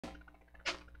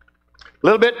A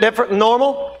little bit different than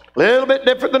normal. A little bit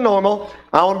different than normal.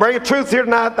 I want to bring a truth here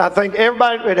tonight. I think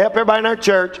everybody, it'd help everybody in our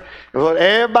church. I want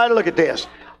everybody look at this.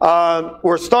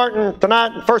 We're starting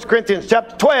tonight in 1 Corinthians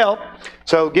chapter 12.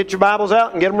 So get your Bibles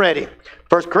out and get them ready.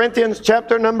 1 Corinthians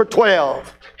chapter number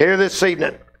 12 here this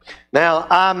evening. Now,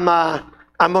 I'm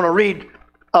going to read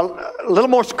a little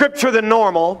more scripture than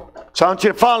normal. So I want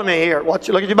you to follow me here. Look at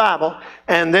your Bible.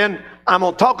 And then I'm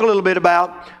going to talk a little bit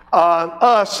about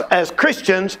us as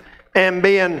Christians and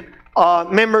being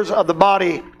members of the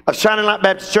body of Shining Light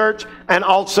Baptist Church and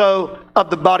also of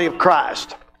the body of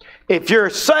Christ. If you're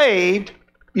saved,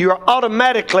 you are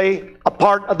automatically a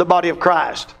part of the body of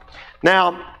Christ.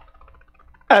 Now,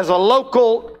 as a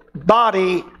local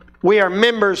body, we are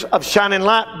members of Shining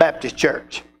Light Baptist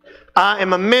Church. I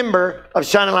am a member of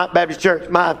Shining Light Baptist Church.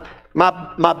 My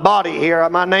body here,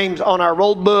 my name's on our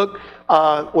roll book.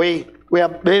 We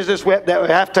have business that we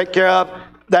have to take care of.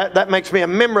 That makes me a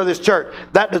member of this church.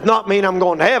 That does not mean I'm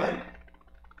going to heaven.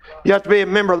 You have to be a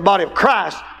member of the body of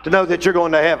Christ to know that you're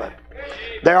going to heaven.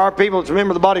 There are people that's a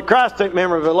member of the body of Christ that are a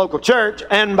member of the local church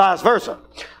and vice versa.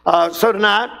 So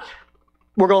tonight,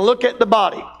 we're going to look at the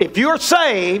body. If you're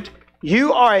saved,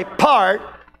 you are a part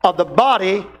of the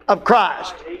body of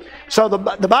Christ. So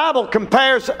the Bible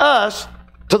compares us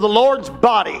to the Lord's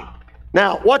body.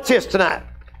 Now, watch this tonight.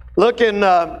 Look in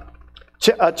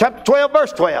chapter 12,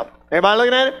 verse 12. Everybody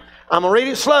looking at it? I'm going to read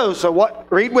it slow, so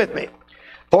read with me.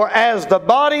 For as the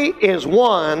body is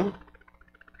one,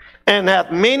 and hath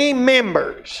many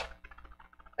members,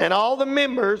 and all the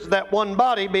members, that one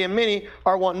body, being many,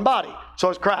 are one body. So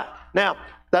it's Christ. Now,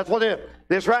 that's what it is.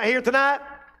 This right here tonight,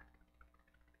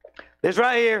 this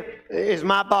right here is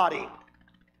my body.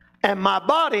 And my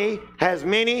body has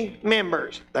many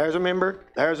members. There's a member,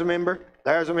 there's a member,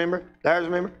 there's a member, there's a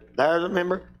member, there's a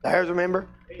member, there's a member,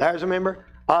 there's a member,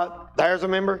 there's a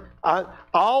member.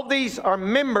 All these are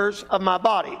members of my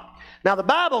body. Now, the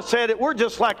Bible said that we're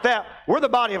just like that. We're the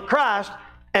body of Christ,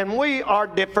 and we are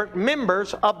different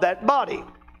members of that body.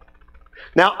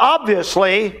 Now,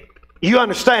 obviously, you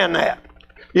understand that.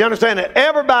 You understand that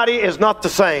everybody is not the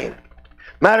same.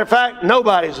 Matter of fact,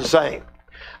 nobody's the same.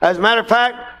 As a matter of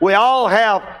fact, we all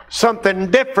have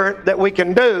something different that we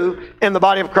can do in the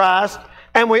body of Christ,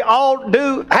 and we all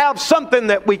do have something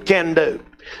that we can do.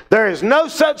 There is no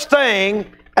such thing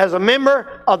as a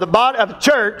member of the body of the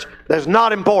church that's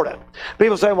not important.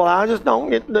 People say, well, I just don't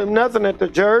get to do nothing at the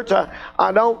church.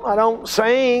 I don't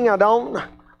sing. I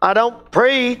don't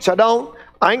preach.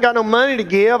 I ain't got no money to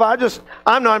give.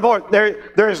 I'm not important.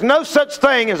 There is no such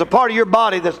thing as a part of your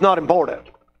body that's not important.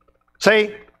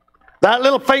 See, that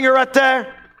little finger right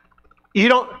there,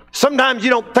 sometimes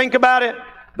you don't think about it.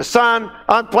 But son,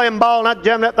 I'm playing ball and I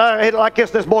jammed that there, hit it like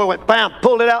this. This boy went bam,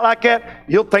 pulled it out like that.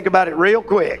 You'll think about it real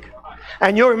quick.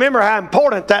 And you'll remember how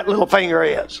important that little finger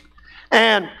is.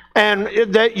 And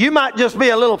that you might just be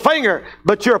a little finger,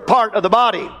 but you're a part of the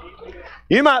body.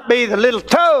 You might be the little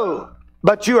toe,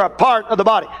 but you are a part of the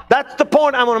body. That's the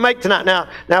point I'm going to make tonight. Now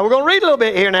we're going to read a little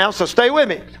bit here now, so stay with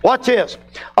me. Watch this.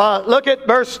 Look at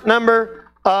verse number,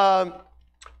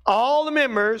 all the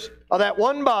members of that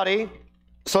one body,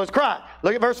 so it's Christ.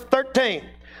 Look at verse 13.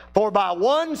 For by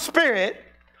one Spirit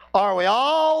are we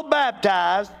all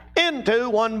baptized into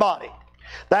one body.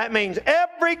 That means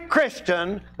every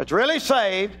Christian that's really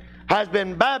saved has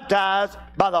been baptized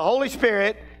by the Holy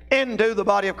Spirit into the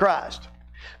body of Christ.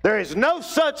 There is no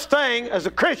such thing as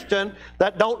a Christian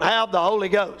that don't have the Holy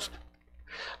Ghost.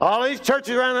 All these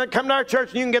churches around there, come to our church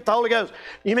and you can get the Holy Ghost.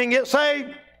 You mean get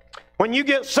saved? When you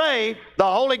get saved,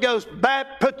 the Holy Ghost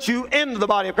puts you into the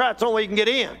body of Christ. That's the only way you can get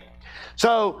in.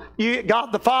 So,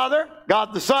 God the Father,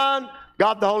 God the Son,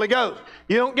 God the Holy Ghost.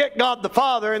 You don't get God the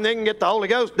Father and then get the Holy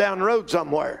Ghost down the road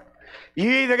somewhere. You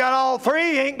either got all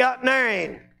three, you ain't got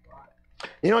none.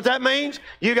 You know what that means?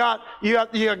 You got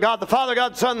God the Father,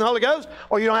 God the Son, and the Holy Ghost,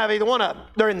 or you don't have either one of them.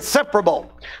 They're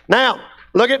inseparable. Now,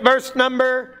 look at verse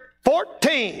number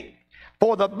 14.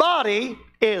 For the body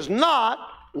is not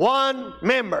one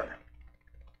member,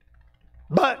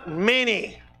 but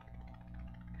many.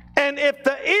 And if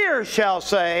the ear shall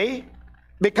say,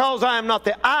 because I am not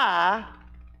the eye,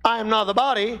 I am not the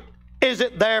body, is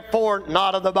it therefore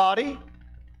not of the body?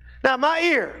 Now my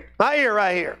ear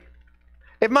right here,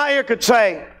 if my ear could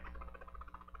say,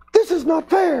 this is not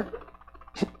fair.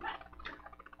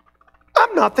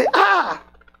 I'm not the eye.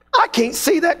 I can't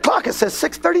see that clock. It says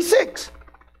 6:36.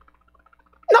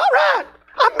 Not right.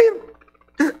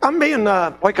 I'm being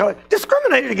what do you call it?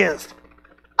 Discriminated against.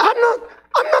 I'm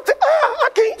not the eye. I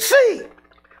can't see.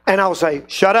 And I will say,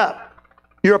 shut up.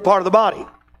 You're a part of the body.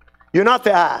 You're not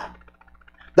the eye.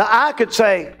 The eye could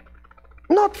say,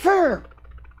 not fair.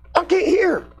 I can't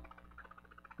hear.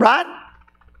 Right?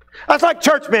 That's like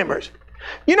church members.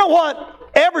 You know what?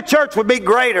 Every church would be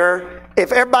greater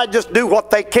if everybody just do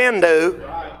what they can do.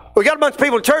 We got a bunch of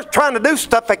people in church trying to do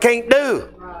stuff they can't do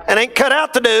and ain't cut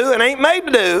out to do and ain't made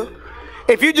to do.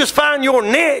 If you just find your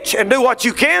niche and do what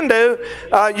you can do,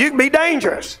 you can be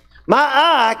dangerous. My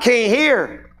eye can't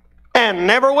hear and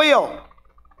never will.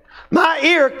 My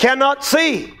ear cannot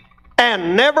see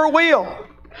and never will.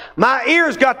 My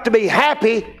ears got to be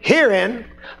happy hearing.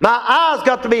 My eyes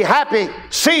got to be happy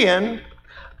seeing.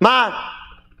 My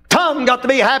tongue got to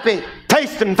be happy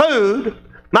tasting food.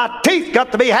 My teeth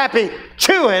got to be happy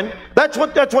chewing. That's what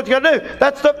you got to do.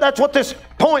 That's what this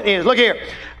point is. Look here.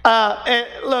 And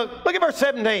look at verse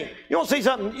 17. You want to see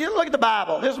something? You look at the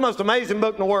Bible. This is the most amazing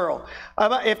book in the world.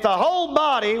 If the whole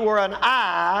body were an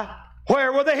eye,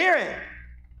 where were the hearing?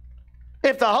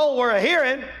 If the whole were a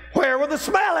hearing, where were the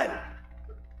smelling?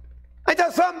 Ain't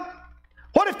that something?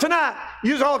 What if tonight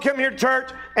you all come here to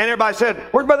church and everybody said,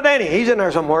 "Where's Brother Danny? He's in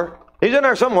there somewhere. He's in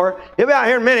there somewhere. He'll be out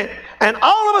here in a minute." And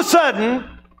all of a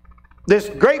sudden, this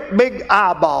great big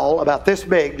eyeball about this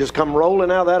big just come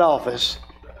rolling out of that office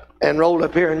and rolled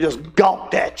up here and just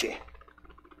gawked at you.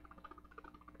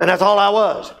 And that's all I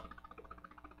was.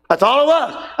 That's all it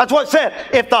was. That's what it said.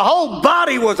 If the whole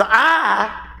body was an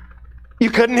eye, you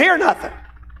couldn't hear nothing.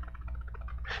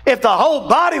 If the whole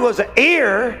body was an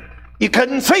ear, you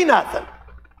couldn't see nothing.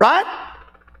 Right?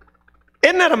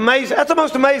 Isn't that amazing? That's the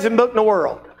most amazing book in the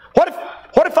world.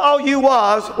 What if all you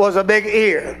was a big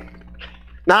ear?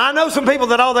 Now, I know some people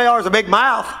that all they are is a big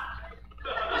mouth.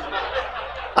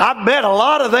 I bet a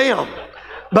lot of them.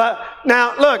 But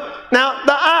now, look, now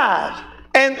the eyes.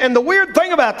 And the weird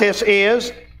thing about this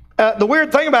is,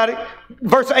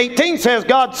 verse 18 says,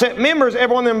 God set members,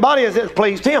 everyone in the body as it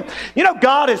pleased him. You know,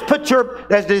 God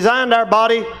has designed our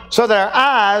body so that our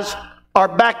eyes are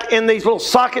back in these little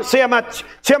sockets. See how my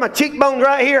cheekbone's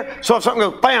right here? So if something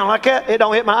goes bam like that, it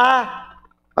don't hit my eye.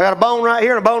 I got a bone right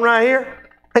here and a bone right here.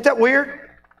 Ain't that weird?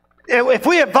 If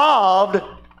we evolved,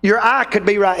 your eye could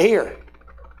be right here.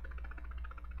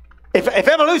 If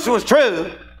evolution was true,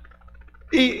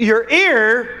 your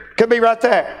ear could be right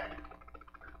there.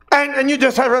 And you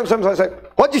just have something say,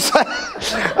 "What'd you say?"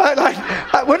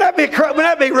 Wouldn't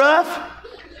that be rough?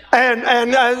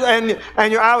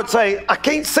 And your eye would say, "I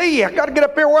can't see you. I got to get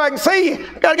up here where I can see you.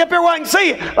 I got to get up here where I can see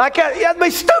you." Like that, you have to be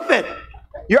stupid.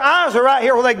 Your eyes are right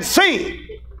here where they can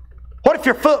see. What if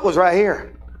your foot was right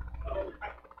here?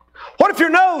 What if your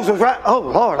nose was right? Oh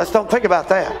Lord, let's don't think about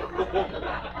that.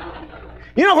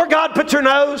 You know where God put your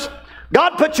nose?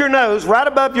 God put your nose right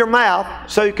above your mouth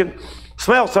so you can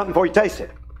smell something before you taste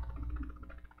it.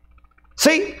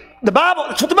 See,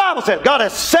 that's what the Bible says. God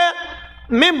has set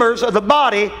members of the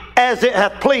body as it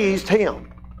hath pleased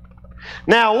him.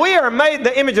 Now, we are made in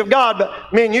the image of God,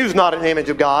 but me and you's not in the image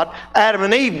of God. Adam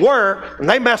and Eve were, and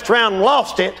they messed around and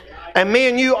lost it. And me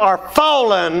and you are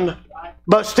fallen,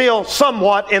 but still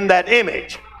somewhat in that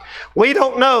image. We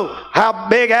don't know how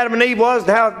big Adam and Eve was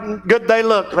and how good they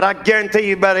looked, but I guarantee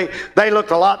you, buddy, they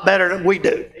looked a lot better than we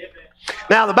do.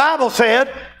 Now, the Bible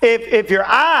said, if your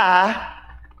eye,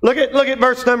 look at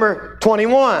verse number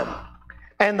 21.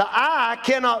 And the eye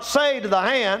cannot say to the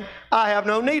hand, "I have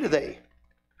no need of thee."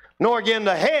 Nor again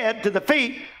the head to the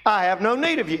feet, "I have no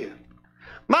need of you."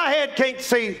 My head can't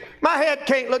see. My head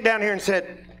can't look down here and say,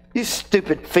 "You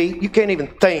stupid feet, you can't even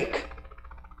think.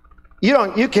 You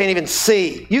can't even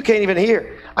see. You can't even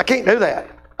hear." I can't do that.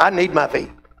 I need my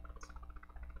feet.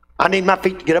 I need my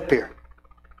feet to get up here.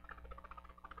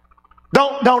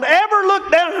 Don't ever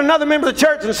look down at another member of the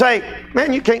church and say,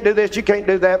 "Man, you can't do this, you can't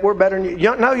do that, we're better than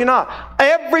you." No, you're not.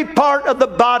 Every part of the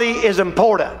body is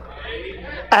important.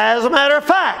 As a matter of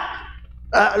fact,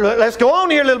 let's go on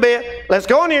here a little bit. Let's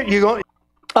go on here.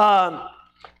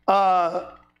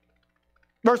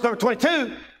 Verse number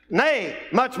 22, "Nay,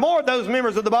 much more those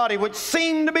members of the body which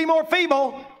seem to be more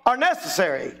feeble are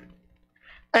necessary.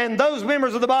 And those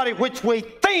members of the body which we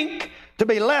think to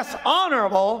be less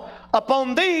honorable,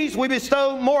 upon these we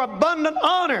bestow more abundant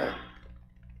honor.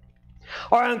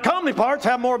 Our uncomely parts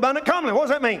have more abundant comely." What does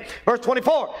that mean? Verse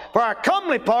 24, "For our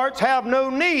comely parts have no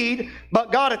need,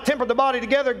 but God hath tempered the body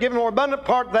together, giving more abundant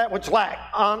part to that which lack,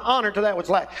 honor to that which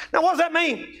lack." Now, what does that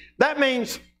mean? That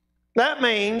means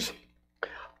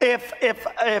if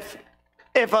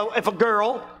a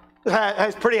girl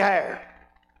has pretty hair,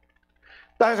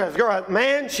 this girl,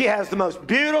 man, she has the most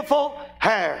beautiful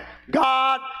hair.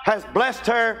 God has blessed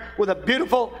her with a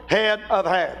beautiful head of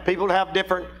hair. People have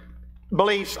different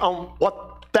beliefs on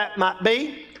what that might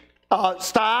be.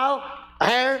 Style,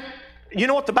 hair. You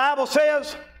know what the Bible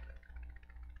says?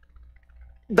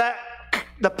 That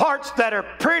the parts that are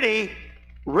pretty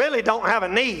really don't have a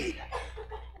need.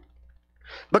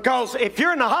 Because if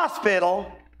you're in the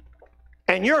hospital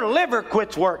and your liver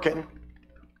quits working,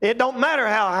 it don't matter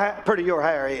how pretty your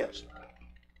hair is.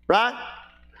 Right?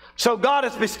 So God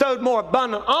has bestowed more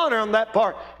abundant honor on that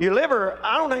part. Your liver,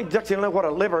 I don't exactly know what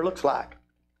a liver looks like.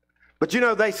 But you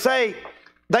know, they say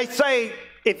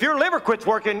if your liver quits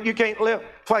working, you can't live.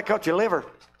 That's why I call it your liver.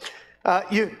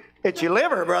 It's your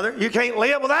liver, brother. You can't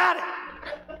live without it.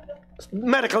 It's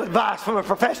medical advice from a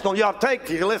professional you ought to take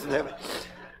if you listen to me.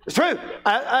 It's true.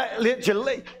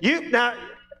 Now,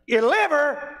 your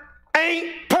liver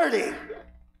ain't pretty.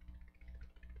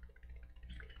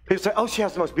 People say, oh, she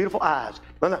has the most beautiful eyes.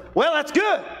 Well, that's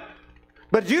good.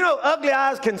 But do you know ugly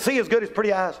eyes can see as good as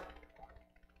pretty eyes?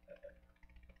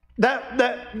 She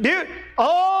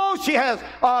has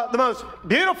the most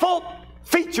beautiful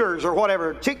features or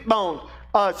whatever, cheekbones.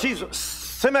 She's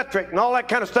symmetric and all that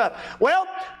kind of stuff. Well,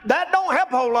 that don't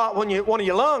help a whole lot when one of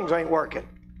your lungs ain't working.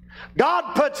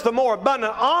 God puts the more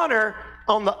abundant honor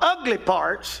on the ugly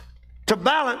parts to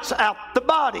balance out the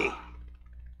body.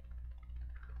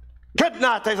 Good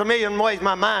night. There's a million ways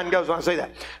my mind goes when I see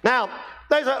that. Now,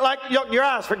 there's like your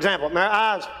eyes, for example. My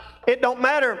eyes, it don't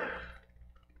matter.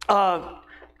 I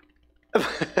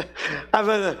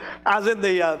was in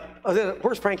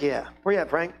where's Frankie at? Where you at,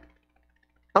 Frank?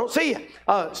 I don't see you.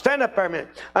 Stand up there a minute.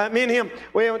 Me and him,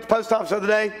 we went to the post office the other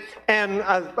day, and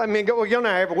we go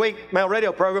there every week, male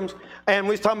radio programs, and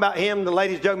we was talking about him, the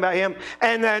ladies joking about him,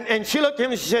 and she looked at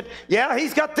him and she said, yeah,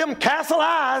 he's got them castle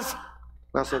eyes.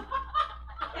 And I said,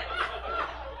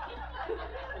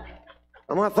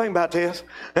 I'm going to think about this.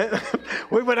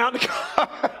 We went out in the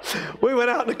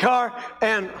car.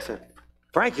 And I said,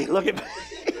 Frankie, look at me.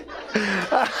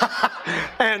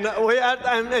 and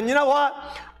you know what?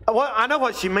 I know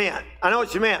what she meant.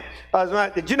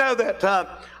 Did you know that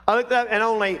I looked up and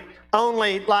only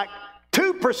like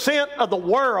 2% of the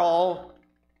world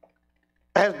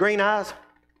has green eyes?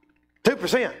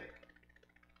 2%.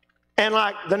 And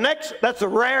like that's the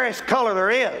rarest color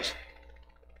there is.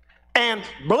 And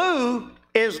blue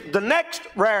is the next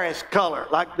rarest color,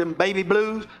 like them baby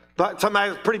blues. Somebody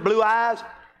has pretty blue eyes.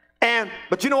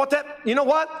 But you know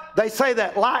what? They say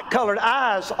that light-colored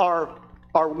eyes are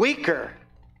weaker.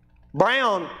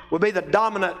 Brown would be the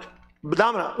dominant.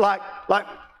 Like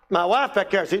my wife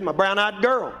back there, she's my brown-eyed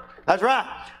girl. That's right.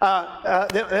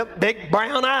 Big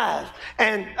brown eyes.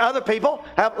 And other people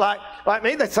have like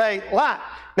me. They say light.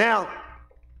 Now,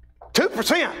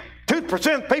 2%.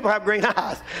 2% of people have green eyes.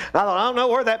 I thought, I don't know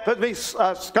where that puts me.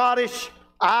 Scottish,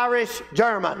 Irish,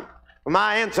 German.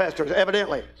 My ancestors,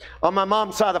 evidently, on my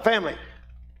mom's side of the family.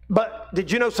 But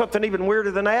did you know something even weirder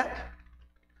than that?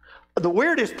 The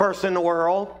weirdest person in the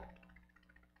world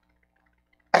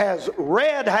has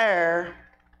red hair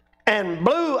and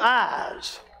blue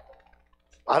eyes.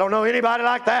 I don't know anybody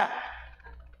like that.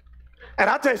 And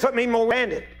I'll tell you something even more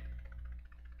random.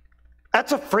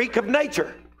 That's a freak of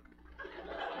nature.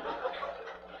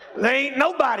 There ain't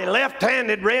nobody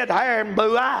left-handed, red hair and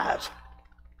blue eyes.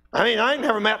 I mean, I ain't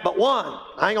never met but one.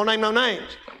 I ain't gonna name no names.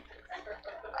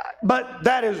 But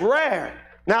that is rare.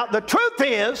 Now, the truth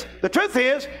is,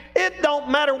 it don't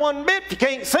matter one bit if you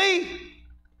can't see.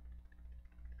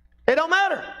 It don't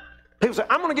matter. People say,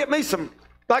 I'm gonna get me some,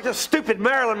 like a stupid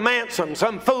Marilyn Manson,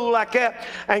 some fool like that,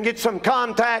 and get some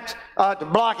contacts to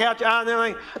block out your eye and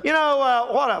everything. You know,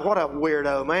 what a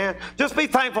weirdo, man. Just be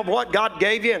thankful for what God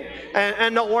gave you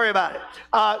and don't worry about it.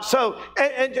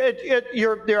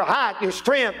 Your height, your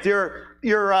strength, your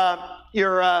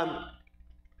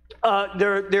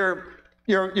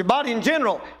body in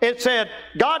general. It said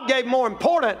God gave more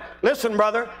important. Listen,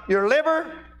 brother, your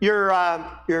liver,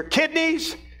 your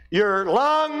kidneys, your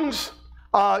lungs,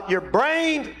 your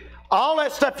brain, all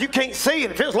that stuff you can't see.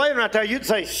 And if it was laying right there, you'd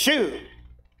say, shoo.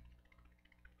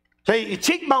 See, your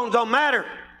cheekbones don't matter.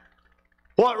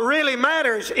 What really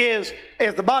matters is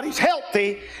if the body's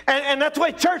healthy, and that's the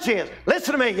way church is.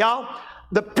 Listen to me, y'all.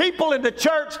 The people in the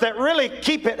church that really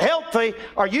keep it healthy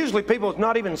are usually people that's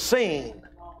not even seen.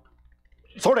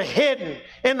 Sort of hidden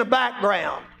in the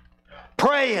background.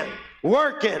 Praying,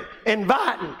 working,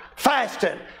 inviting,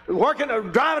 fasting, working,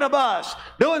 driving a bus,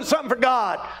 doing something for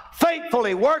God,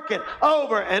 faithfully working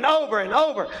over and over and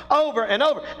over and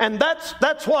over. And that's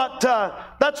what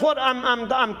I'm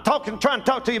trying to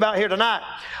talk to you about here tonight.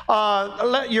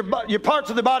 Your parts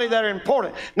of the body that are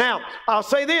important. Now, I'll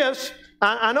say this.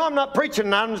 I know I'm not preaching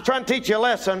tonight. I'm just trying to teach you a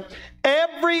lesson.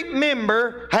 Every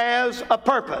member has a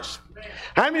purpose.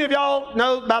 How many of y'all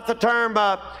know about the term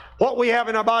what we have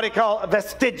in our body called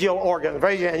vestigial organs?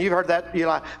 Raise your hand. You've heard that. You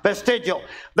like vestigial.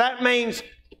 That means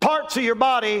parts of your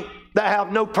body that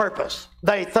have no purpose.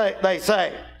 They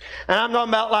say. And I'm talking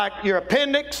about like your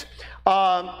appendix,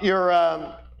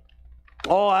 your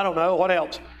Oh, I don't know. What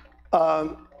else?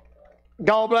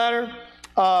 Gallbladder,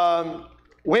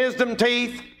 wisdom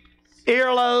teeth,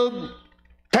 earlobe,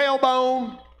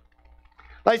 tailbone.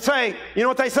 They say, you know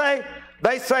what they say?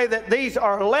 They say that these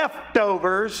are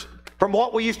leftovers from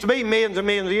what we used to be millions and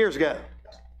millions of years ago.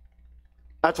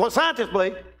 That's what scientists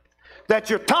believe. That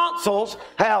your tonsils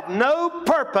have no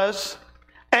purpose,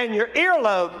 and your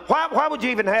earlobe, why would you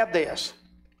even have this?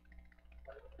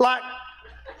 Like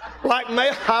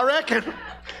I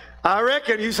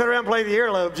reckon you sit around and play the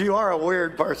earlobes, you are a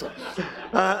weird person.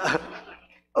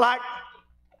 Like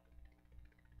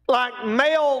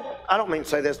male, I don't mean to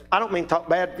say this, I don't mean to talk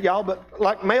bad for y'all, but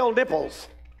like male nipples.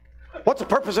 What's the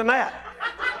purpose in that?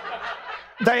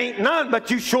 They ain't none, but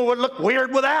you sure would look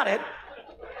weird without it.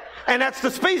 And that's the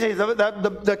species.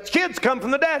 The kids come from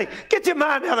the daddy. Get your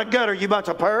mind out of the gutter, you bunch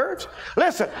of pervs.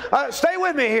 Listen, stay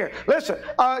with me here. Listen,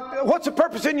 what's the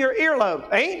purpose in your earlobe?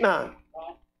 Ain't none.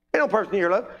 Ain't no purpose in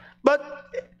your earlobe. But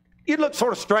you look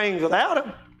sort of strange without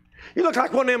them. You look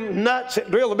like one of them nuts that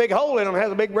drilled a big hole in them,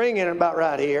 has a big ring in it about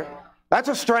right here. That's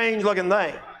a strange looking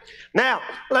thing. Now,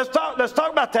 let's talk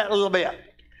about that a little bit.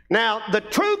 Now, the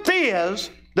truth is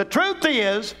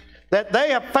that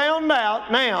they have found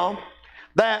out now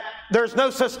that there's no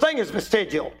such thing as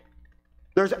vestigial.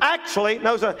 There's actually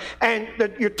no such, and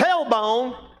your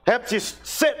tailbone helps you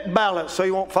sit balanced so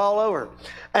you won't fall over.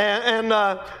 And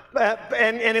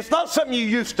it's not something you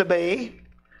used to be.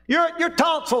 Your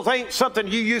tonsils ain't something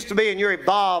you used to be and you're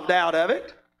evolved out of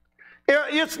it.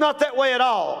 It's not that way at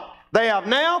all. They have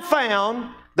now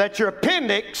found that your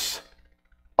appendix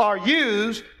are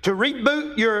used to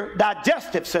reboot your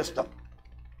digestive system.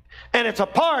 And it's a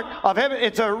part of heaven.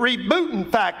 It's a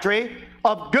rebooting factory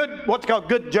of good, what's called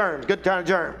good germs, good kind of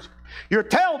germs. Your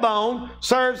tailbone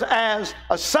serves as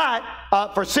a site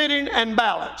for sitting and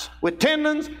balance with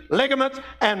tendons, ligaments,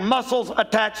 and muscles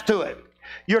attached to it.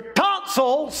 Your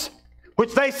tonsils,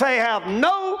 which they say have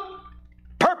no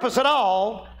purpose at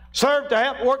all, serve to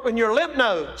help work with your lymph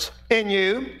nodes in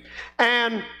you.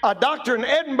 And a doctor in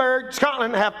Edinburgh,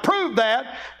 Scotland, have proved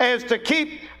that as to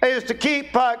keep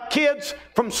kids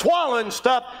from swallowing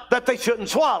stuff that they shouldn't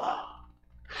swallow.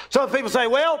 So if people say,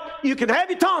 well, you can have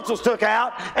your tonsils took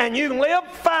out and you can live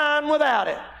fine without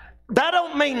it. That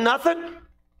don't mean nothing.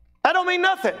 That don't mean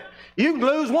nothing. You can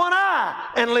lose one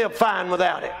eye and live fine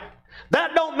without it.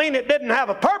 That don't mean it didn't have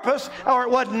a purpose or it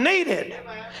wasn't needed.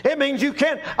 It means I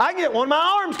can get one of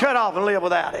my arms cut off and live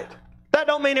without it. That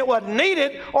don't mean it wasn't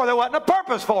needed or there wasn't a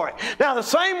purpose for it. Now, the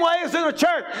same way as in the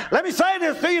church, let me say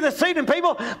this to you this evening,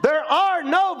 people, there are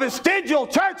no vestigial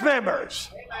church members.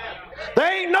 There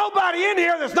ain't nobody in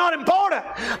here that's not important.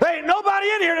 There ain't nobody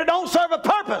in here that don't serve a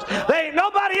purpose. There ain't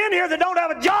nobody in here that don't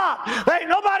have a job. There ain't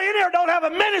nobody in here that don't have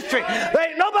a ministry. There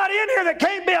ain't nobody in here that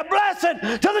can't be a blessing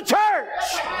to the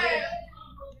church.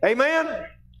 Amen?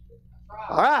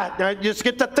 All right, now just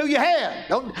get that through your head.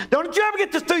 Don't you ever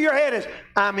get this through your head as,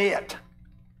 I'm it.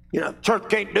 You know, church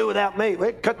can't do without me.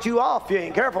 We'll cut you off if you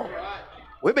ain't careful.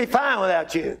 We'll be fine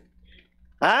without you.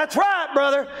 That's right,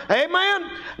 brother.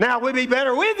 Amen. Now, we'll be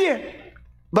better with you,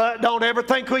 but don't ever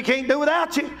think we can't do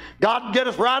without you. God can get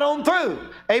us right on through.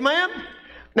 Amen.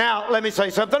 Now, let me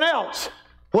say something else.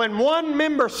 When one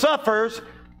member suffers,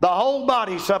 the whole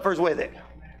body suffers with it.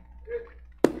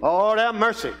 Oh, have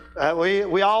mercy.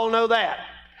 We all know that.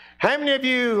 How many of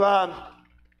you,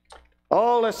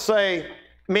 let's say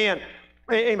men,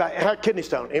 anybody had kidney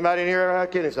stone? Anybody in here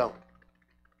had kidney stone?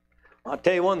 I'll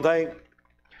tell you one thing.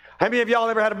 How many of y'all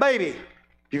ever had a baby? If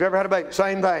you've ever had a baby,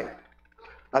 same thing.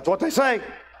 That's what they say.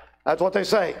 That's what they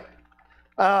say.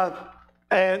 And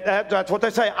that's what they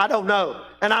say. I don't know.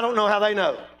 And I don't know how they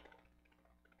know.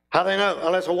 How they know,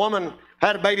 unless a woman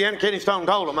had a baby and a kidney stone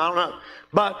told them. I don't know.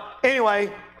 But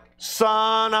anyway,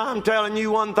 son, I'm telling you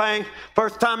one thing.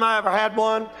 First time I ever had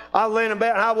one, I was laying in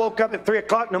bed and I woke up at 3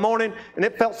 o'clock in the morning and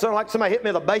it felt something like somebody hit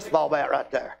me with a baseball bat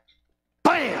right there.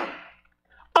 Bam!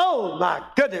 Oh my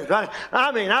goodness.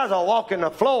 I mean, I was all walking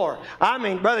the floor. I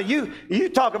mean, brother, you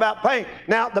talk about pain.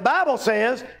 Now, the Bible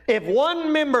says if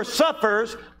one member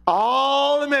suffers,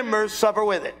 all the members suffer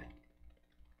with it.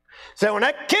 So when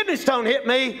that kidney stone hit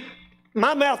me,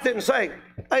 my mouth didn't say,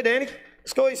 hey, Danny,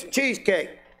 let's go eat some cheesecake.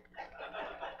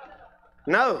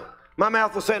 No, my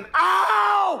mouth was saying,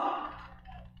 ow!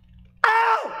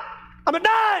 Ow! I'm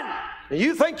a-dying!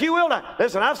 You think you will die?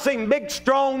 Listen, I've seen big,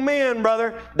 strong men,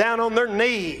 brother, down on their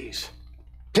knees.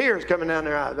 Tears coming down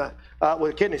their eyes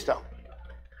with a kidney stone.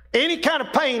 Any kind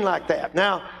of pain like that.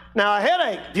 Now a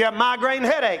headache. Do you have migraine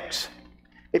headaches?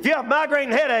 If you have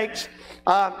migraine headaches,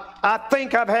 I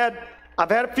think I've had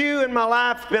a few in my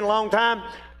life. It's been a long time.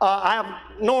 I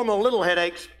have normal little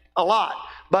headaches a lot.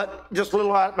 but just a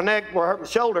little out my neck where I hurt my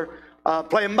shoulder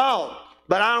playing ball.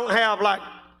 But I don't have like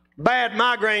bad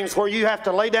migraines where you have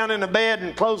to lay down in the bed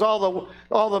and close all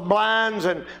the blinds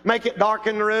and make it dark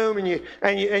in the room, and you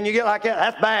get like that.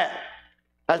 That's bad.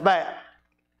 That's bad.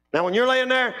 Now, when you're laying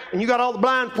there and you got all the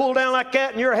blinds pulled down like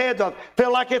that and your head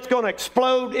feel like it's going to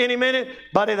explode any minute,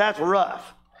 buddy, that's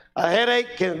rough. A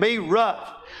headache can be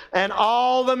rough, and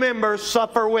all the members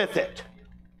suffer with it.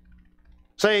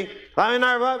 See, I'm in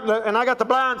there and I got the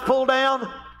blinds pulled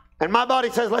down, and my body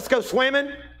says, let's go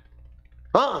swimming.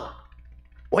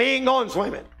 We ain't going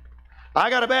swimming. I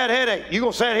got a bad headache. You're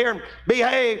going to sit here and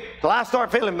behave till I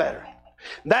start feeling better.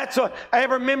 That's what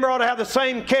every member ought to have the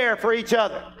same care for each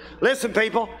other. Listen,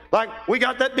 people, like we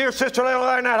got that dear sister over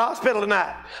there in that hospital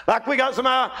tonight. Like we got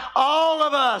somebody, all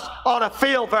of us ought to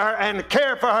feel for her and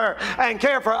care for her and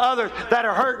care for others that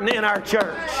are hurting in our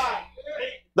church.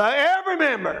 Every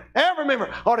member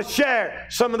ought to share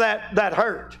some of that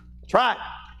hurt. That's right.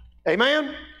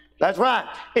 Amen? That's right.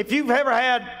 If you've ever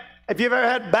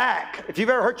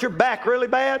hurt your back really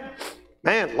bad,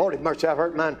 man, Lord have mercy, I've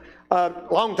hurt mine a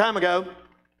long time ago.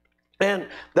 And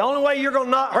the only way you're going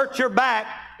to not hurt your back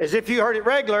is if you hurt it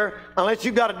regular, unless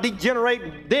you've got a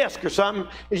degenerating disc or something,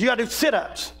 is you got to do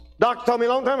sit-ups. Doctor told me a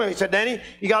long time ago, he said, Danny,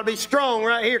 you got to be strong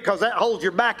right here because that holds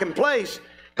your back in place.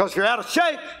 Because you're out of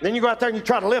shape, then you go out there and you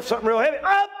try to lift something real heavy,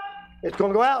 up, it's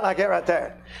going to go out like that right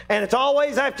there. And it's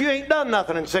always after you ain't done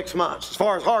nothing in 6 months as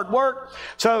far as hard work.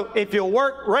 So if you'll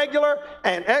work regular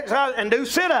and exercise and do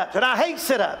sit-ups, and I hate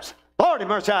sit-ups. Lord have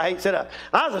mercy, I hate sit-ups.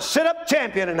 I was a sit-up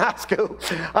champion in high school.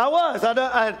 I was.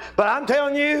 But I'm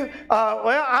telling you,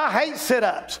 I hate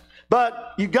sit-ups.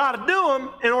 But you got to do them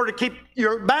in order to keep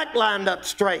your back lined up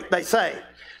straight, they say.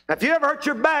 Now, if you ever hurt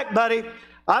your back, buddy,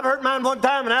 I've hurt mine one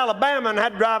time in Alabama and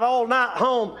had to drive all night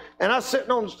home. And I was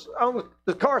sitting on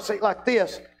the car seat like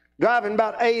this, driving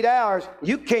about 8 hours.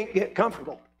 You can't get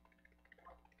comfortable.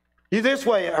 You this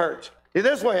way, it hurts. You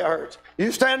this way, it hurts.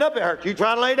 You stand up, it hurts. You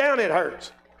try to lay down, it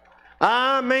hurts.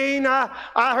 I mean, I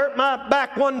hurt my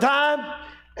back one time,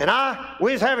 and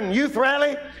we was having a youth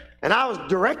rally, and I was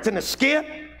directing a skit,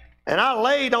 and I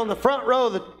laid on the front row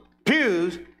of the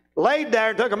pews, laid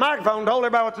there, took a microphone, told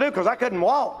everybody what to do because I couldn't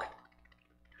walk.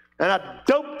 And I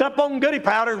doped up on goody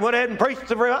powder and went ahead and preached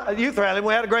the youth rally, and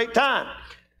we had a great time.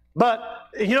 But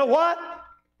you know what?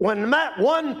 When that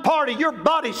one part of your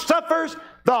body suffers,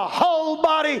 the whole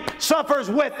body suffers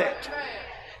with it.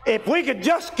 If we could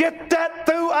just get that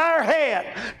through our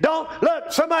head. Don't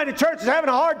look, somebody in the church is having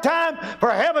a hard time. For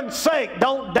heaven's sake,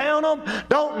 don't down them,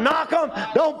 don't knock them,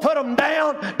 don't put them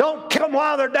down, don't kill them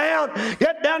while they're down.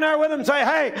 Get down there with them and say,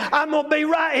 hey, I'm going to be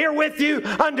right here with you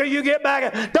until you get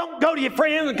back. Don't go to your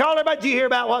friends and call everybody. Did you hear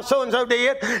about what so-and-so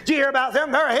did? Did you hear about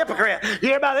them? They're a hypocrite. Did you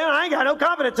hear about them? I ain't got no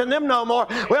confidence in them no more.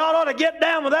 We all ought to get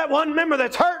down with that one member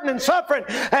that's hurting and suffering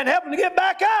and help them to get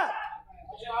back up.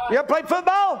 You ever played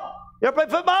football? You ever play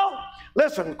football?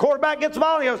 Listen, quarterback gets the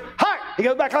ball and he goes, hi! He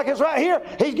goes back like this right here.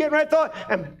 He's getting ready to throw it,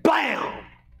 and bam!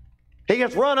 He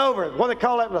gets run over. What they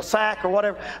call that, a sack or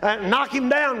whatever. And knock him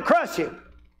down and crush him.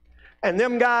 And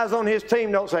them guys on his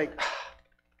team don't say,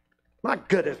 my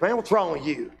goodness, man, what's wrong with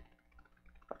you?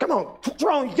 Come on, what's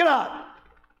wrong with you? Get up.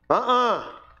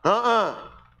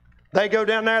 They go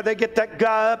down there, they get that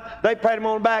guy up, they pat him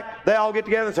on the back, they all get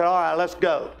together and say, all right, let's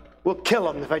go. We'll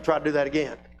kill them if they try to do that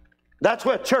again. That's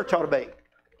where church ought to be.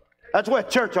 That's where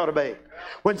church ought to be.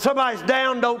 When somebody's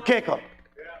down, don't kick them.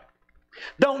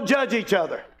 Don't judge each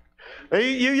other.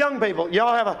 You young people, you're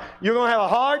going to have a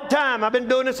hard time. I've been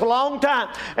doing this a long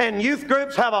time. And youth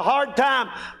groups have a hard time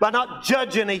by not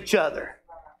judging each other.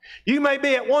 You may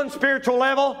be at one spiritual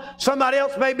level. Somebody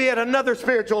else may be at another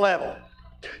spiritual level.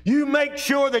 You make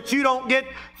sure that you don't get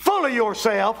full of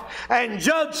yourself and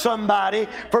judge somebody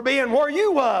for being where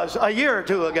you was a year or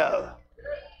two ago.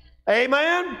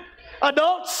 Amen?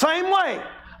 Adults, same way.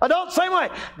 Adults, same way.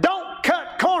 Don't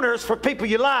cut corners for people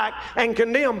you like and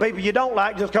condemn people you don't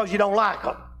like just because you don't like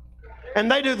them. And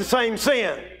they do the same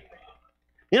sin.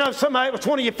 You know, somebody,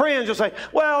 one of your friends will say,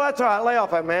 well, that's all right, lay off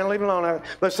that, man, leave it alone.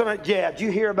 But somebody, yeah, did you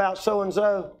hear about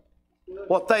so-and-so?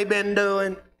 What they've been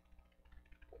doing?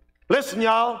 Listen,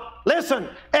 y'all, listen.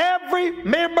 Every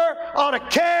member ought to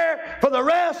care for the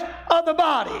rest of the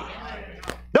body.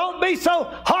 Don't be so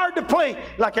hard to please.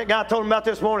 Like that guy told him about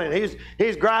this morning.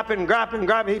 He's griping.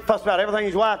 He fussed about everything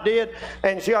his wife did.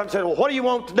 And she said, well, what do you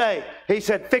want today? He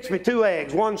said, fix me 2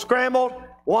 eggs, one scrambled,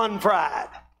 one fried.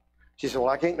 She said, well,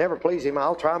 I can't never please him.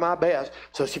 I'll try my best.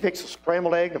 So she fixed a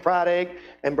scrambled egg and a fried egg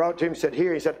and brought it to him and said,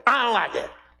 here. He said, I don't like it.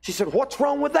 She said, what's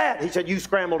wrong with that? He said, you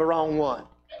scrambled the wrong one.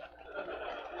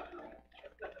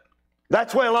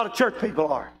 That's where a lot of church people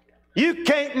are. You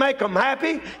can't make them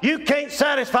happy. You can't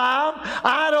satisfy them.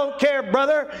 I don't care,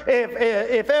 brother,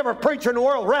 if every preacher in the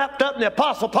world wrapped up and the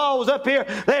Apostle Paul was up here,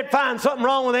 they'd find something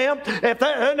wrong with them. It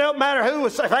don't matter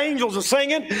if angels are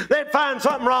singing, they'd find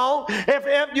something wrong.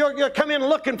 If you're come in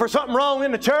looking for something wrong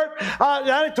in the church,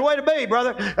 that ain't the way to be,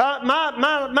 brother.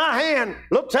 My hand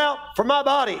looks out for my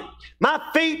body. My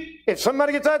feet, if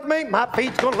somebody gets after me, my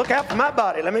feet's going to look out for my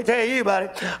body. Let me tell you, buddy,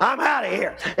 I'm out of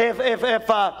here.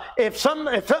 If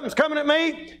something's coming at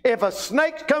me, if a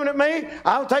snake's coming at me,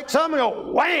 I'll take something and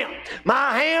go wham.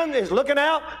 My hand is looking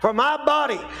out for my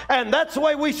body. And that's the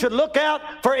way we should look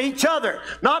out for each other.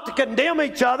 Not to condemn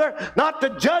each other, not to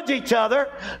judge each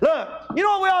other. Look, you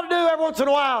know what we ought to do every once in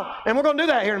a while? And we're going to do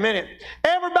that here in a minute.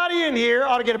 Everybody in here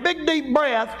ought to get a big deep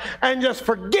breath and just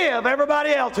forgive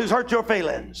everybody else who's hurt your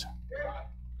feelings.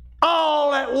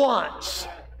 All at once.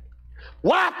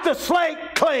 Wipe the slate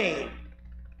clean.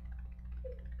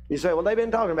 You say, well, they've been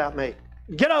talking about me.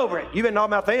 Get over it. You've been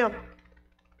talking about them.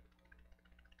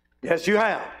 Yes, you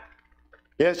have.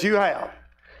 Yes, you have.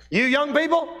 You young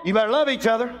people, you better love each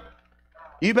other.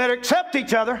 You better accept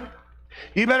each other.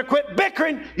 You better quit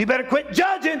bickering. You better quit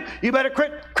judging. You better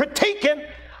quit critiquing.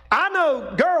 I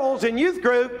know girls in youth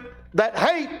group that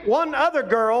hate one other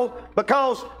girl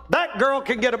because that girl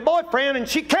can get a boyfriend and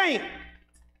she can't.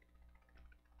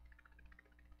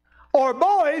 Or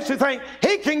boys who think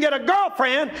he can get a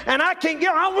girlfriend and I can't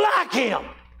get, I don't like him.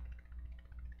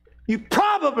 You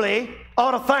probably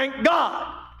ought to thank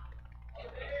God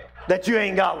that you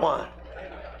ain't got one.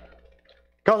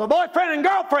 Because a boyfriend and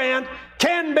girlfriend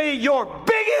can be your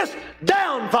biggest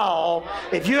downfall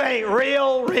if you ain't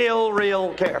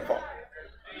real careful.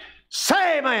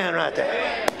 Say amen right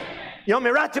there. You want me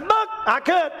to write you a book? I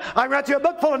could. I can write you a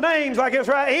book full of names like this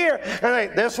right here.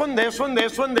 And this one. That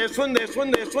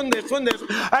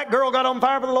girl got on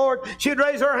fire for the Lord. She'd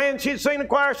raise her hand. She'd sing the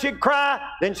choir. She'd cry.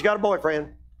 Then she got a boyfriend.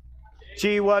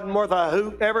 She wasn't worth a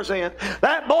hoot ever since.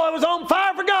 That boy was on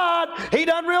fire for God. He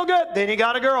done real good. Then he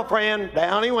got a girlfriend.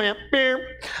 Down he went. Down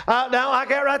like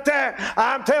that right there.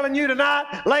 I'm telling you tonight,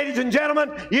 ladies and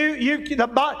gentlemen, you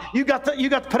got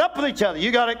to put up with each other.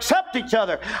 You got to accept each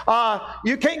other.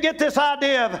 You can't get this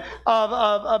idea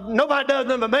of nobody does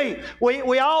nothing but me.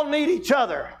 We all need each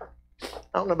other. I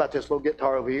don't know about this little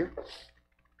guitar over here.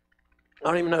 I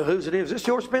don't even know whose it is. Is this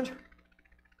yours, Spencer?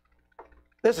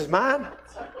 This is mine?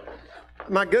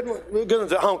 My good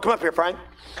one's at home. Come up here, Frank.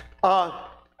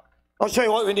 I'll show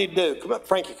you what we need to do. Come up,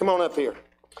 Frankie. Come on up here.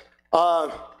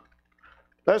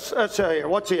 Let's show you.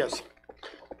 What's this?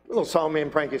 A little song me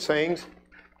and Frankie sings.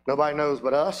 Nobody knows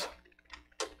but us.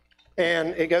 And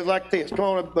it goes like this. Come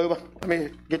on up, Booba. Let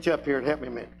me get you up here and help me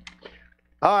a minute.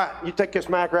 All right. You take this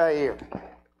mic right here.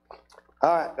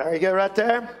 All right. There you go right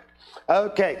there.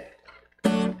 Okay.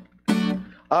 All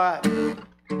right.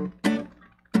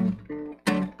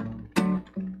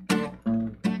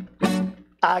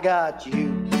 I got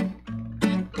you.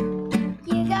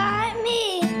 You got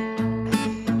me.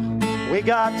 We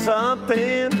got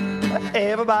something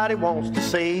everybody wants to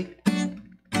see.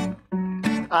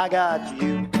 I got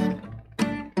you.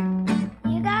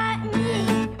 You got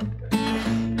me.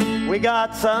 We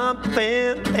got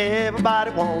something everybody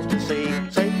wants to see.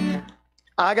 See?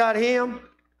 I got him.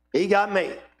 He got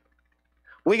me.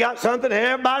 We got something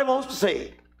everybody wants to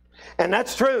see. And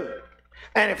that's true.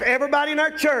 And if everybody in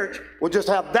our church would just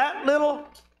have that little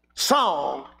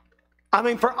song, I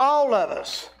mean, for all of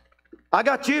us, I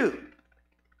got you.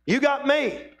 You got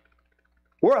me.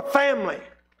 We're a family.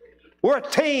 We're a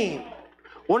team.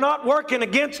 We're not working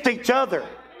against each other.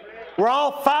 We're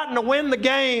all fighting to win the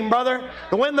game, brother,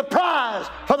 to win the prize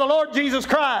for the Lord Jesus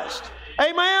Christ.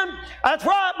 Amen? That's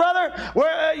right, brother.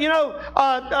 We're,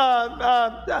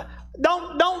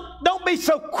 Don't be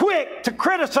so quick to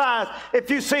criticize if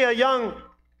you see a young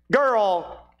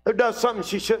girl who does something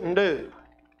she shouldn't do.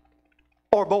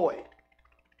 Or boy. You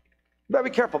better be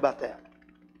careful about that.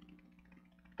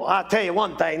 Well, I'll tell you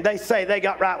one thing. They say they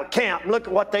got right with camp. Look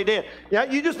at what they did. Yeah,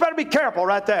 you just better be careful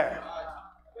right there.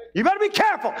 You better be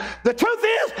careful. The truth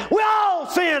is, we all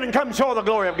sin and come short of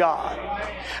the glory of God.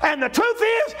 And the truth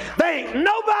is, there ain't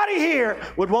nobody here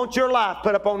would want your life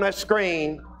put up on that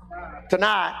screen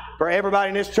tonight for everybody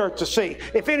in this church to see.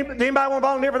 If anybody want to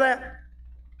volunteer for that?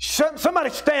 Somebody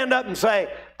stand up and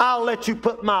say, I'll let you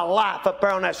put my life up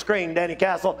there on that screen, Danny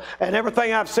Castle, and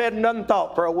everything I've said and done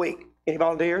thought for a week. Any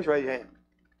volunteers? Raise your hand.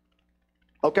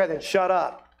 Okay, then shut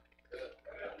up.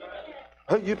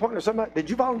 Who, you pointing to somebody? Did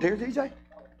you volunteer, DJ?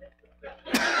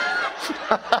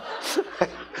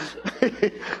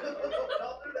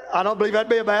 I don't believe that'd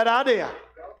be a bad idea.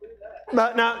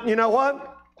 But now, you know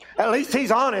what? At least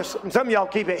he's honest, and some of y'all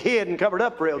keep it hid and covered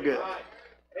up real good.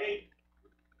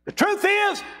 The truth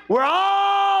is, we're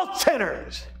all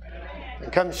sinners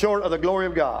and come short of the glory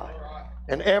of God.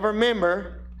 And every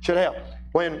member should help.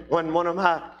 When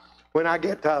I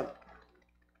get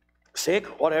sick,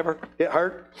 whatever, get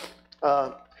hurt.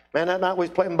 Man, that night we was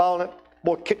playing ball and that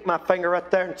boy kicked my finger right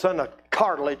there and suddenly the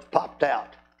cartilage popped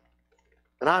out.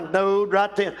 And I knowed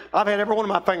right then. I've had every one of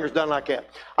my fingers done like that.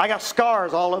 I got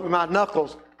scars all over my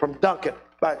knuckles from dunking.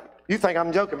 But you think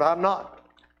I'm joking, but I'm not.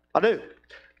 I do.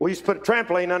 We used to put a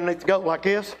trampoline underneath the goal like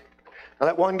this. And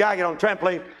let one guy get on the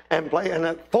trampoline and play, and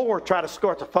let four try to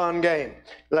score. It's a fun game.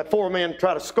 Let four men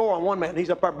try to score on one man.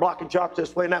 He's up there blocking shots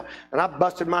this way now. And I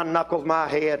busted my knuckles, my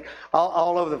head,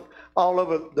 all over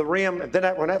the rim. And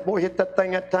then when that boy hit that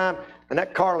thing that time, and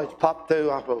that cartilage popped through,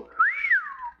 I go.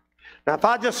 Now, if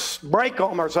I just break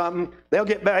them or something, they'll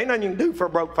get better. Ain't nothing you can do for a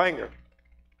broke finger.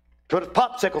 Put a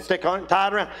popsicle stick on it and tie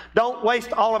it around. Don't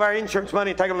waste all of our insurance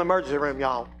money and take them to the emergency room,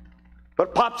 y'all. Put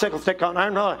a popsicle stick on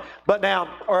it. But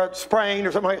now, or a sprain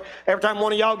or something like that. Every time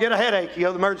one of y'all get a headache, you go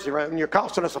to the emergency room and you're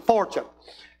costing us a fortune.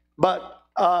 But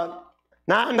 9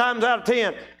 times out of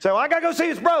 10, so I got to go see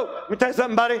it's broke. Let me tell you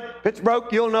something, buddy. If it's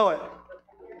broke, you'll know it.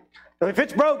 If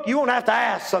it's broke, you won't have to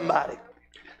ask somebody.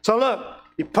 So look.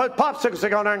 You put popsicle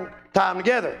stick on there and tie them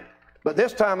together. But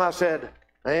this time I said,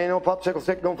 ain't no popsicle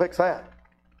stick gonna fix that.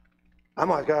 I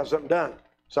might have something done.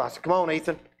 So I said, come on,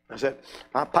 Ethan. I said,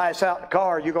 I'll pass out in the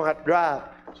car, you're gonna have to drive.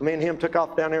 So me and him took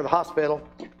off down there to the hospital,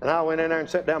 and I went in there and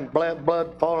sat down, blood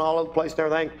falling all over the place and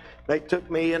everything. They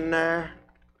took me in there,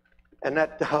 and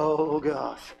oh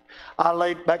gosh. I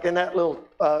laid back in that little,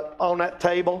 on that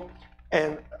table,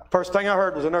 and first thing I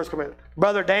heard was a nurse come in,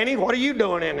 Brother Danny, what are you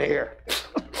doing in here?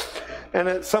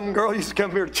 And some girl used to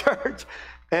come here to church,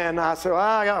 and I said, well,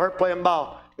 I got hurt playing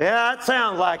ball. Yeah, that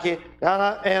sounds like it.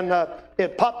 And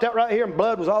it popped out right here, and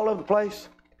blood was all over the place.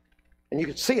 And you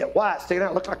could see it white sticking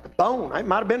out. It looked like the bone. It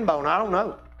might have been bone. I don't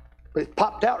know. But it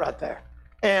popped out right there.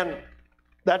 And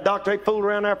that doctor, he fooled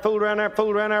around there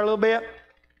a little bit.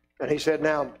 And he said,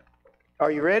 now,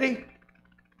 are you ready?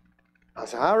 I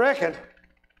said, I reckon.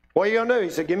 What are you going to do? He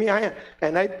said, give me a hand.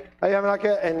 And they have like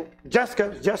that. And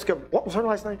Jessica, what was her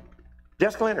last name?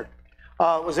 Jessica Leonard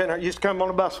was in there, used to come on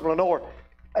the bus from Lenore.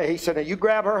 He said, now you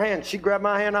grab her hand. She grabbed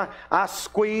my hand. I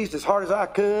squeezed as hard as I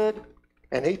could.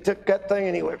 And he took that thing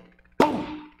and he went,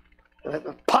 boom. And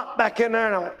it popped back in there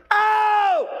and I went,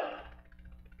 oh!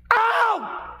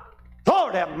 Oh!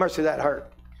 Lord have mercy, that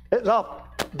hurt. It was off.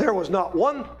 There was not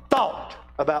one thought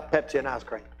about Pepsi and ice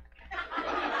cream.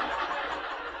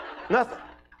 Nothing.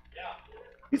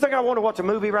 You think I wanted to watch a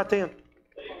movie right then?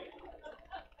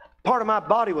 Part of my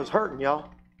body was hurting, y'all.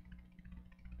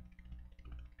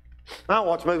 I don't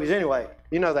watch movies anyway.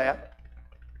 You know that.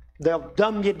 They'll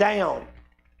dumb you down.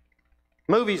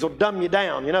 Movies will dumb you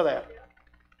down. You know that.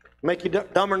 Make you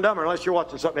dumber and dumber unless you're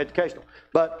watching something educational.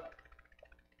 But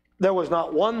there was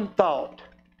not one thought.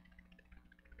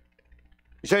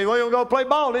 You say, well, you're going to go play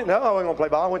ball, didn't you? No, I wasn't going to play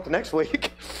ball. I went the next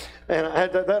week. And I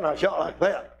had that and I shot like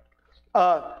that.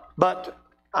 But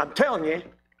I'm telling you,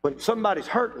 when somebody's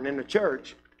hurting in the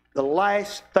church, the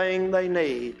last thing they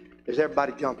need is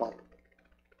everybody jump on them.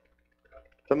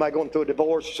 Somebody going through a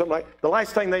divorce or something like that. The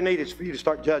last thing they need is for you to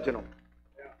start judging them.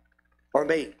 Or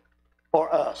me.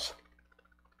 Or us.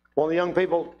 One of the young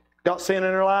people got sin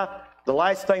in their life. The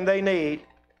last thing they need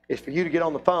is for you to get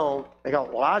on the phone and go,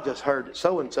 well, I just heard that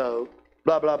so-and-so,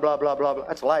 blah, blah, blah, blah, blah, blah.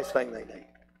 That's the last thing they need.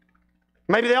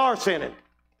 Maybe they are sinning.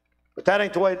 But that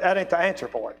ain't the answer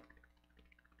for it.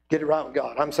 Get it right with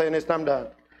God. I'm saying this and I'm done.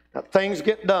 Now, things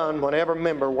get done when every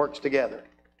member works together.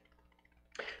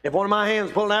 If one of my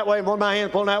hands pulling that way and one of my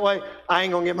hands pulling that way, I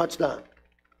ain't going to get much done.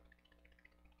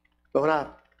 But when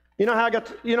you know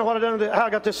what I done, how I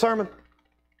got this sermon?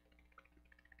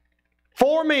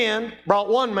 4 men brought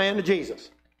 1 man to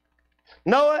Jesus.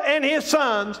 Noah and his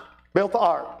sons built the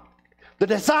ark. The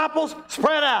disciples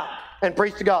spread out and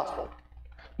preached the gospel.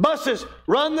 Buses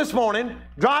run this morning.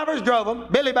 Drivers drove them.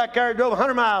 Billy back there drove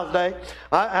 100 miles a day.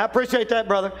 I appreciate that,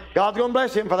 brother. God's going to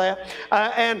bless him for that.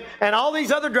 And all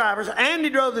these other drivers. Andy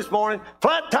drove this morning.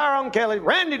 Flat tire on Kelly.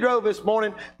 Randy drove this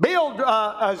morning. Bill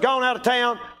has gone out of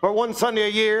town for one Sunday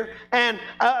a year. And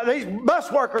these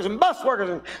bus workers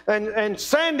and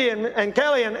Sandy and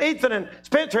Kelly and Ethan and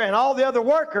Spencer and all the other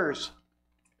workers.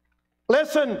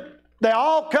 Listen. They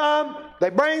all come, they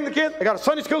bring the kids, they got a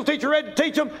Sunday school teacher ready to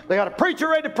teach them, they got a preacher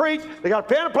ready to preach, they got a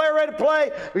piano player ready to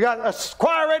play, we got a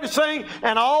choir ready to sing,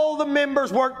 and all the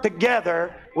members work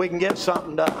together, we can get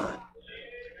something done.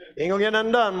 You ain't gonna get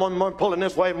nothing done, one pulling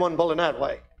this way and one pulling that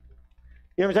way.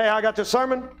 You know what I'm saying? I got this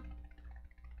sermon,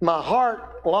 my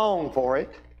heart longed for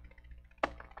it,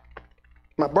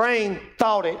 my brain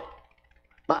thought it,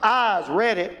 my eyes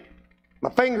read it, My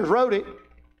fingers wrote it.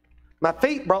 My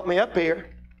feet brought me up here.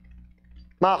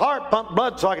 My heart pumped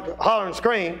blood so I could holler and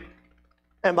scream.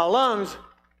 And my lungs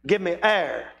give me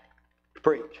air to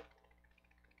preach.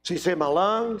 So you see my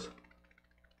lungs,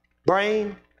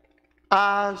 brain,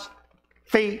 eyes,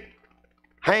 feet,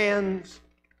 hands,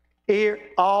 ear,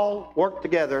 all work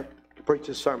together to preach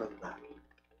this sermon tonight.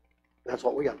 That's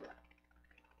what we got to do.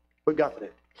 We got to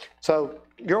do. So,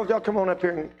 girls, y'all come on up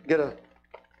here and get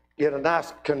a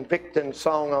nice convicting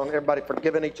song on everybody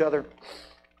forgiving each other.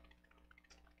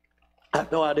 I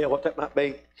have no idea what that might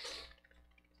be.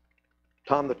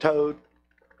 Tom the Toad,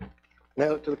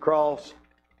 nail it to the cross,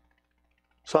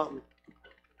 something.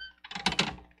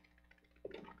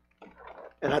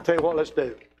 And I tell you what, let's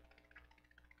do.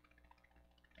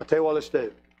 I tell you what, let's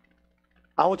do.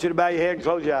 I want you to bow your head and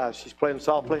close your eyes. She's playing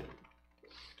softly.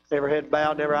 Every head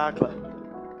bowed, every eye closed.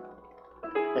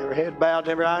 Every head bowed,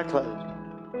 every eye closed.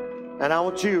 And I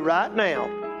want you right now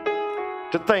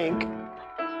to think,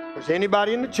 there's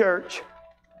anybody in the church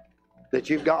that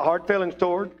you've got hard feelings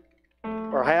toward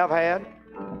or have had.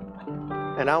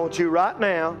 And I want you right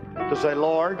now to say,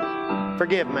 Lord,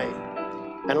 forgive me.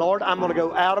 And Lord, I'm going to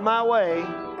go out of my way,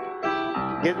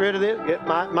 get rid of this, get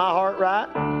my heart right,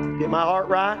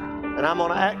 and I'm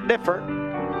going to act different.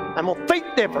 I'm going to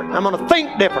think different. I'm going to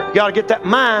think different. You got to get that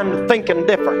mind of thinking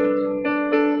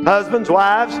different. Husbands,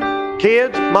 wives,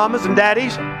 kids, mamas and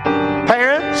daddies,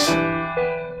 parents.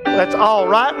 That's all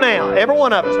right now. Every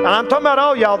one of us. And I'm talking about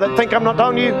all y'all that think I'm not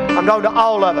talking to you. I'm talking to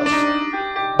all of us.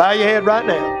 Bow your head right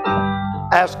now.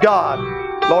 Ask God,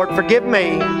 Lord, forgive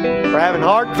me for having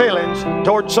hard feelings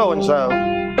towards so-and-so.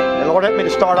 And Lord, help me to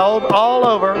start all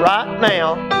over right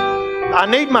now. I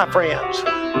need my friends.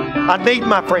 I need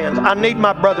my friends. I need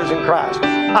my brothers in Christ.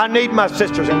 I need my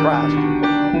sisters in Christ.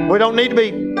 We don't need to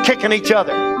be kicking each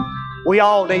other. We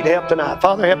all need help tonight.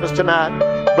 Father, help us tonight.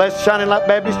 Bless Shining Light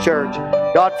Baptist Church.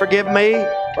 God, forgive me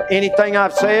for anything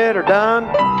I've said or done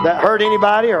that hurt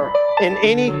anybody or in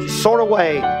any sort of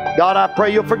way. God, I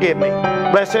pray you'll forgive me.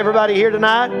 Bless everybody here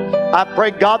tonight. I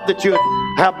pray, God, that you would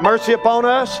have mercy upon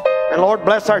us. And Lord,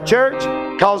 bless our church.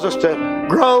 Cause us to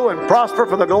grow and prosper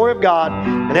for the glory of God.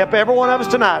 And help every one of us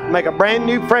tonight make a brand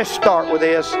new, fresh start with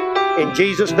this. In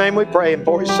Jesus' name we pray and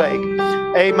for His sake.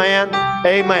 Amen.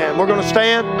 Amen. We're going to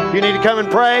stand. You need to come and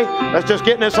pray. Let's just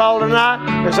get in this altar tonight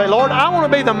and say, Lord, I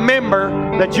want to be the member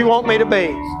that you want me to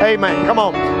be. Amen. Come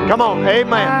on. Come on.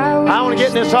 Amen. I want to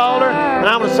get in this altar and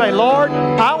I want to say, Lord,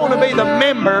 I want to be the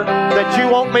member that you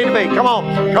want me to be. Come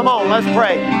on. Come on. Let's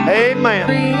pray. Amen.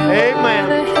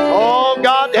 Amen. Oh,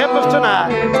 God, help us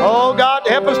tonight. Oh, God,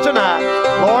 help us tonight.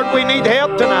 Lord, we need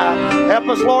help tonight. Help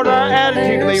us, Lord, our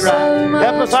attitude to be right.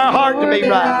 Help us, our heart to be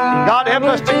right. God, help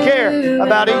us to care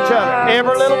about each other.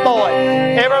 Every little boy,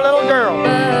 every little girl.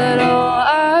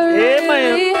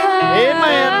 Amen.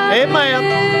 Amen. Amen.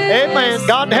 Amen.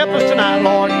 God, help us tonight,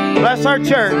 Lord. Bless our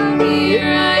church. Amen.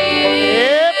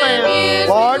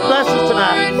 Lord, bless us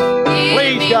tonight.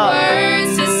 Please, God.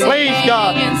 Please,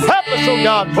 God. Help us, oh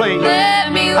God, please.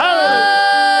 Hallelujah.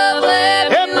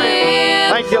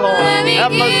 Amen. Thank you, Lord.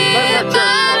 Help us. Bless our church.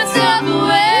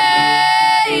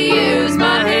 Use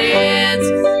my hands,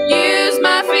 use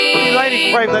my feet.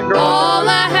 Ladies, pray for that girl. All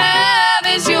I have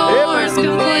is yours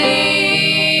complete.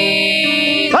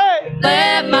 Hey.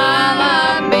 Let my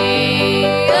life be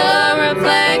a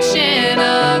reflection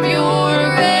of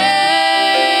your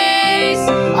grace.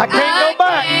 I can't go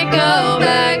back. Can't go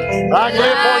back. I can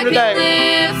live for you today.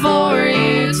 Live for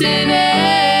you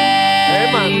today.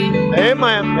 Amen.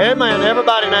 Amen. Amen.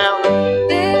 Everybody now.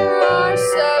 There are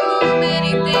so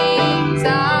many things I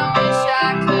wish I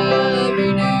could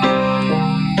renew.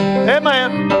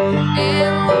 Amen.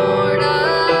 And Lord,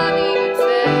 I've even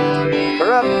failed you.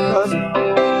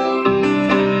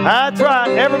 That's right.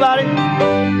 Everybody.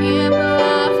 If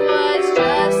life was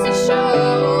just a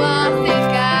show, I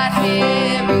think I'd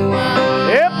everyone.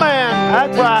 Amen.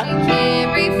 That's right. Can't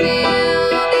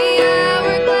refill the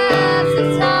hourglass of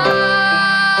time.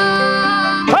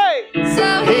 Hey. So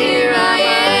here I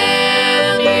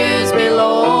am, use me,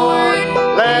 Lord.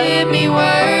 Give me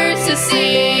words to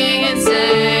sing and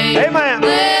say. Amen.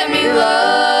 Let me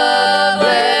love,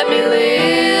 let me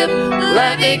live,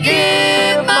 let me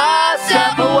give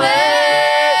myself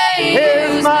away.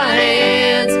 Here's my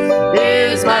hands,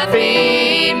 here's my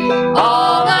feet.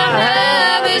 All I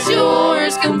have is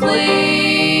yours complete.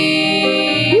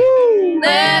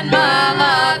 Let my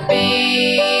life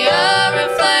be a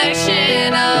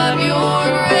reflection of your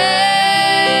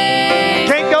grace.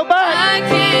 Can't go back. I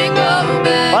can't go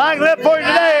back. I can live for you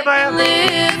today, man.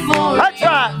 Live for That's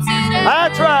right.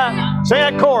 That's right. Sing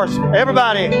that chorus.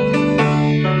 Everybody.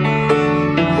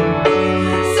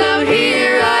 So here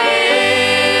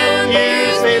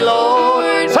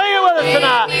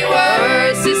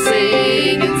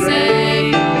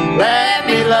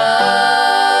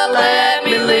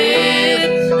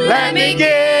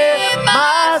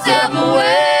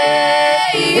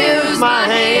my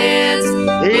hands,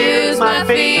 here's my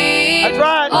feet. That's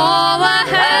right. All I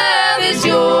have is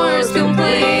yours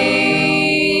complete.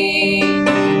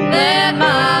 Let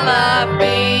my life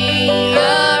be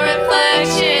a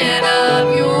reflection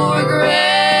of your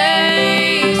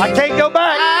grace. I can't go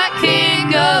back. I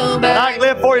can't go back. But I can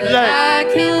live for you today. I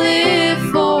can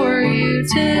live for you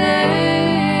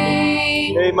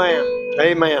today. Amen.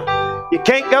 Amen. You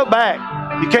can't go back.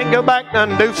 You can't go back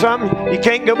and undo something. You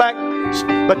can't go back.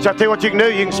 But I tell you what you can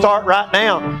do. You can start right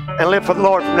now and live for the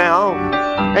Lord from now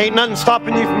on. Ain't nothing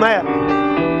stopping you from that.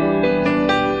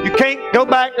 You can't go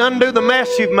back and undo the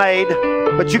mess you've made,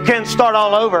 but you can start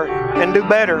all over and do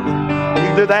better. You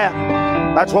can do that.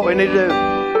 That's what we need to do.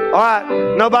 All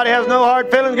right. Nobody has no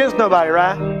hard feelings against nobody,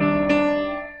 right?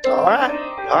 All right.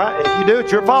 All right. If you do,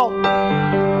 it's your fault.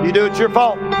 You do, it's your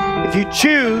fault. If you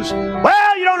choose,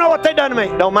 well, you don't know what they done to me.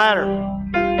 Don't matter.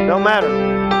 Don't matter.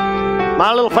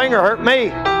 My little finger hurt me,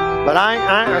 but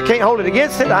I can't hold it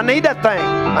against it. I need that thing.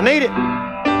 I need it.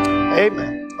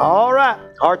 Amen. All right.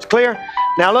 Heart's clear.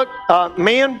 Now look,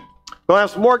 men, we'll have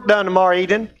some work done tomorrow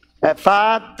evening at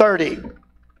 5:30.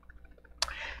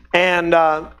 And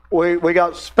we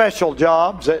got special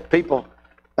jobs that people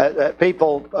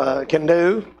can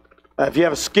do. If you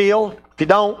have a skill, if you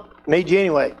don't, need you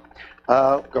anyway.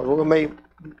 Because we're going to be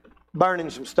burning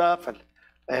some stuff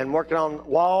and working on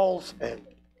walls and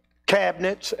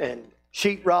cabinets and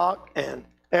sheetrock and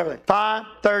everything.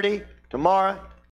 5:30 tomorrow